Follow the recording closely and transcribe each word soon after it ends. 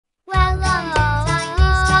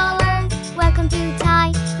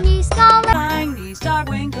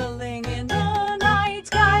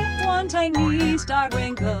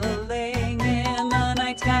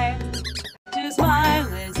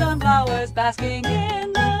sunflowers basking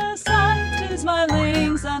in the sun. 'Tis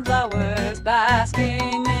smiling sunflowers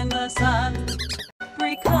basking in the sun.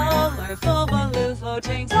 Three colorful balloons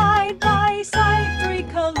floating side by side. Three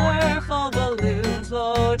colorful balloons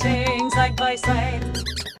floating side by side.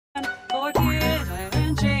 Four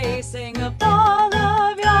kitten chasing a ball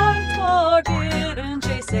of yarn. Four kitten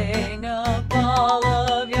chasing a ball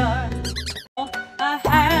of yarn. A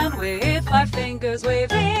hand with five fingers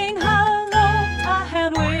waving hello. A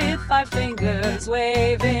hand with five fingers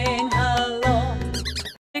waving hello.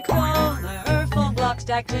 Six colorful blocks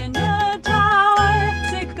stacked in a tower.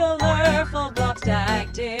 Six colorful blocks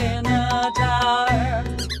stacked in a tower.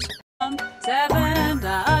 Seven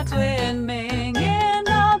dogs swimming in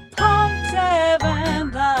a pond. Seven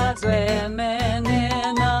dogs swimming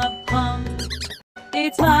in a pond.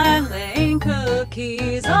 Eight smiling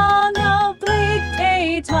cookies on a plate.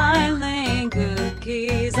 Eight smiling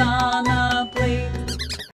cookies on a plate.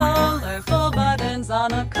 Colorful buttons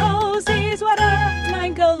on a cozy sweater.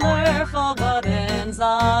 Nine colorful buttons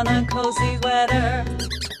on a cozy sweater.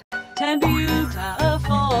 10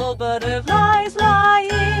 beautiful butterflies flying.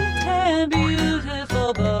 10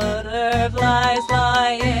 beautiful butterflies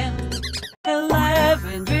flying.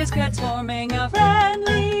 11 biscuits forming a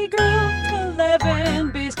friendly group.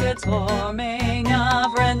 11 biscuits forming a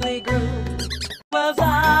friendly group. 12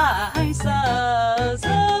 slices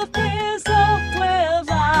of pizza. 12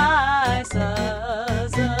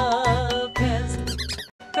 slices of pizza.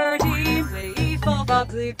 13 playful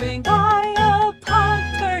frogs leaping by a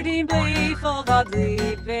pond. 13 playful frogs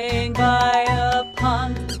leaping by a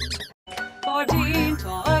pond. 14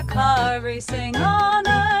 toy car racing on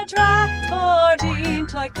a track. 14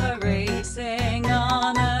 toy car racing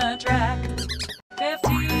on a track.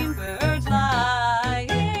 15 birds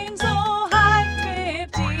flying so high.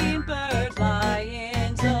 15 birds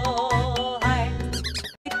flying so high.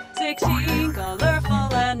 16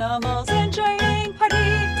 colorful animals enjoying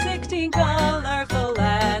party. 16 colorful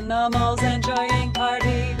animals enjoying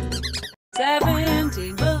party.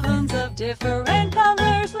 17 balloons of different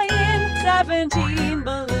colors flying. 17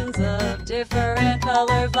 balloons of different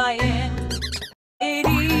colors flying.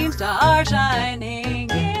 18 stars shining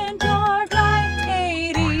in dark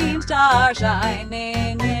night. 18 stars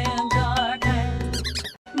shining in dark night.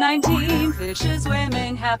 19 fishes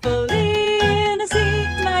swimming happily in a sea.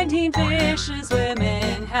 19 fishes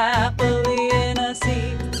swimming happily in a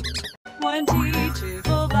sea. 20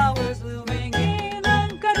 cheerful flowers blooming in a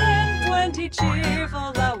garden. 20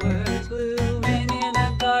 cheerful flowers blooming in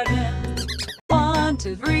a garden. 1,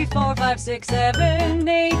 2, 3, 4, 5, 6, 7,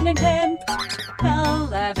 8, 9, 10,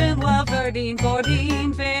 11, 12, 13,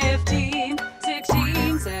 14, 15,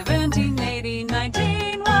 16, 17, 18,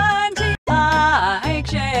 19, 20. Like,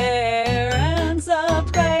 share, and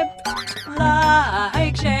subscribe.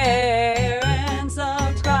 Like, share, and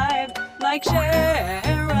subscribe. Like, share.